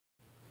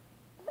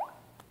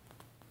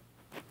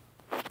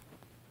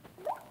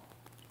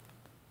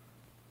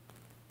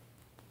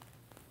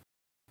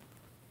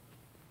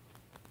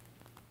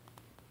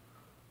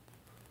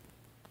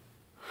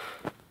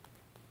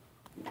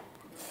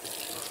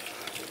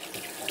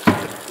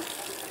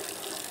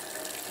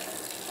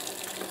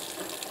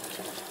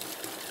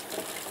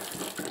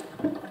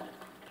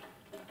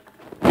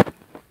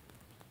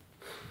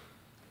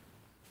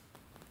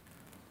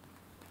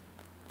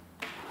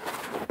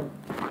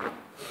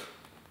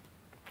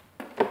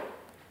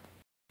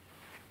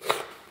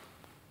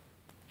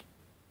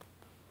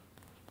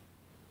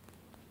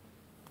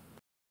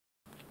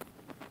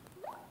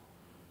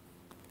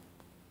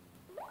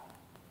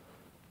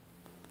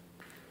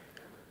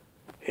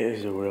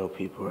There's the real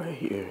people right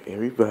here.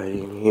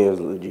 Everybody in here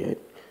is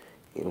legit.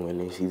 And when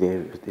they see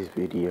this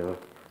video,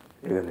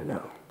 they're gonna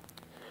know.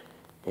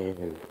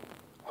 And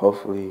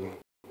hopefully,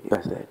 you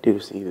guys that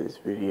do see this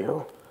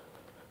video,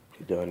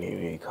 you donate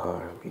me a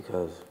car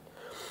because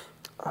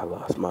I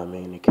lost my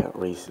main account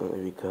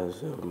recently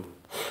because of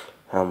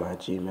how my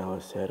Gmail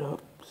is set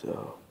up.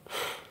 So,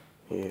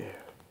 yeah.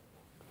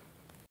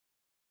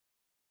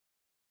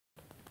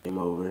 Came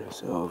over.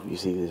 So if you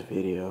see this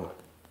video,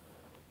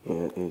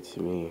 yeah, it's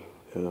me.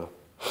 I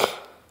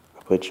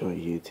put you on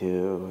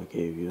YouTube. I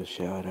gave you a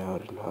shout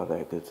out and all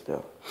that good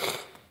stuff.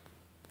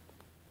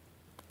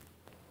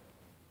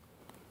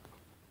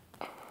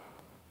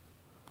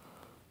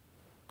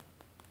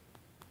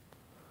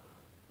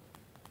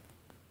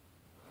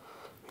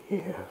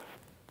 Yeah.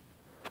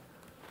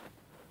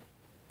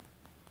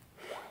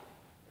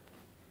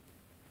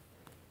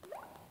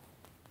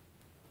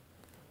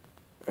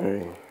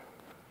 Alright.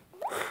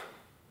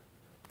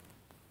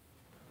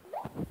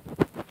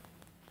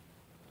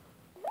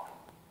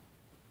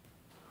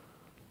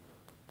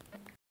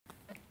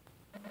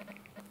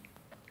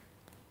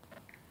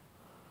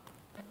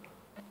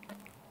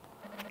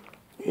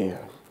 Yeah.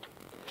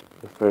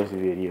 The first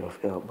video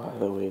failed, by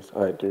the way,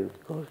 so I had to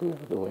record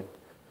another one.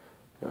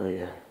 Oh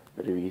yeah.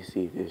 But if you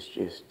see this,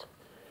 just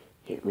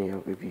hit me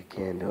up if you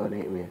can.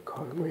 Donate me a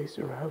car and race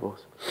the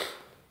rivals.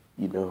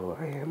 You know who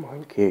I am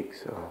on Kick,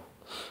 so